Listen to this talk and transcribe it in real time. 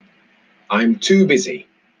I'm too busy.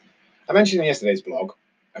 I mentioned in yesterday's blog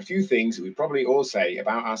a few things that we probably all say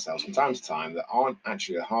about ourselves from time to time that aren't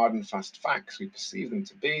actually the hard and fast facts we perceive them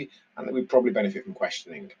to be, and that we probably benefit from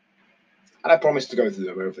questioning. And I promise to go through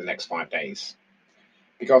them over the next 5 days.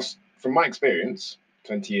 Because from my experience,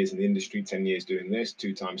 20 years in the industry, 10 years doing this,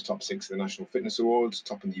 2 times top 6 at the National Fitness Awards,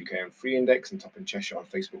 top in the UK on Free Index, and top in Cheshire on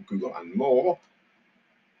Facebook, Google, and more,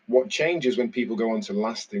 what changes when people go on to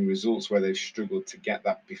lasting results where they've struggled to get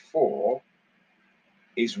that before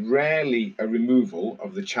is rarely a removal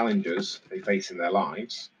of the challenges they face in their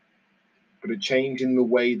lives, but a change in the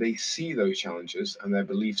way they see those challenges and their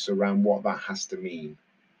beliefs around what that has to mean.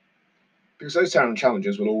 Because those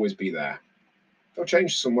challenges will always be there. They'll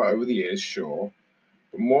change somewhat over the years, sure,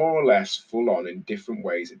 but more or less full on in different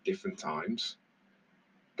ways at different times.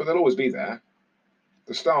 But they'll always be there.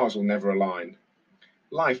 The stars will never align.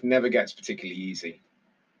 Life never gets particularly easy.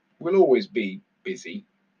 We'll always be busy,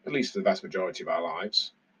 at least for the vast majority of our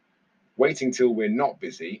lives. Waiting till we're not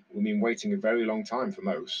busy will mean waiting a very long time for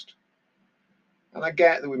most. And I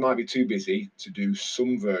get that we might be too busy to do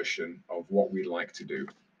some version of what we'd like to do.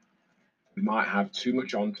 We might have too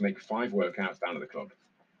much on to make 5 workouts down at the club.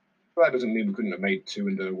 But that doesn't mean we couldn't have made 2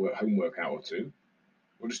 and done a home workout or 2.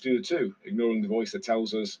 We'll just do the 2, ignoring the voice that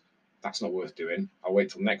tells us that's not worth doing. I'll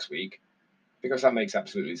wait till next week, because that makes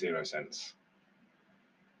absolutely zero sense.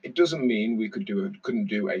 It doesn't mean we couldn't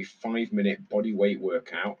do a 5-minute body weight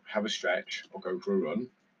workout, have a stretch, or go for a run.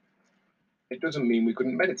 It doesn't mean we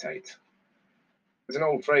couldn't meditate. There's an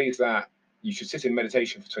old phrase that you should sit in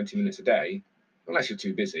meditation for 20 minutes a day. Unless you're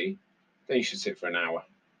too busy, then you should sit for an hour.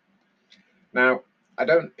 Now, I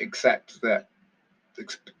don't expect that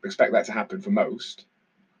to happen for most,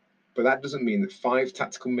 but that doesn't mean that 5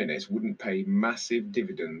 tactical minutes wouldn't pay massive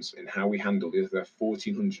dividends in how we handle the other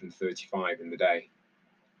 1,435 in the day.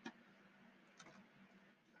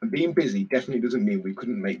 And being busy definitely doesn't mean we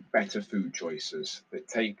couldn't make better food choices that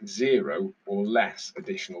take 0 or less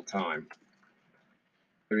additional time.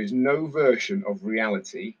 There is no version of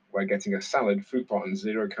reality where getting a salad, fruit pot, and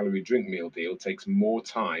 0-calorie drink meal deal takes more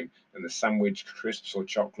time than the sandwich, crisps, or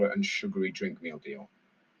chocolate and sugary drink meal deal.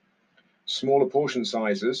 Smaller portion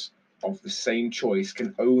sizes of the same choice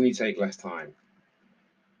can only take less time.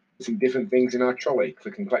 Putting different things in our trolley,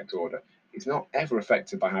 click and collect order, is not ever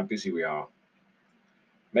affected by how busy we are.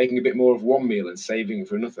 Making a bit more of one meal and saving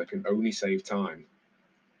for another can only save time.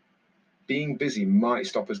 Being busy might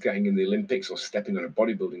stop us getting in the Olympics or stepping on a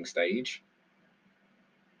bodybuilding stage.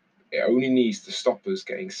 It only needs to stop us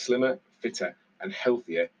getting slimmer, fitter, and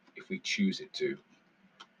healthier if we choose it to.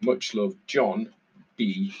 Much love, John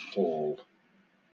B. Hall.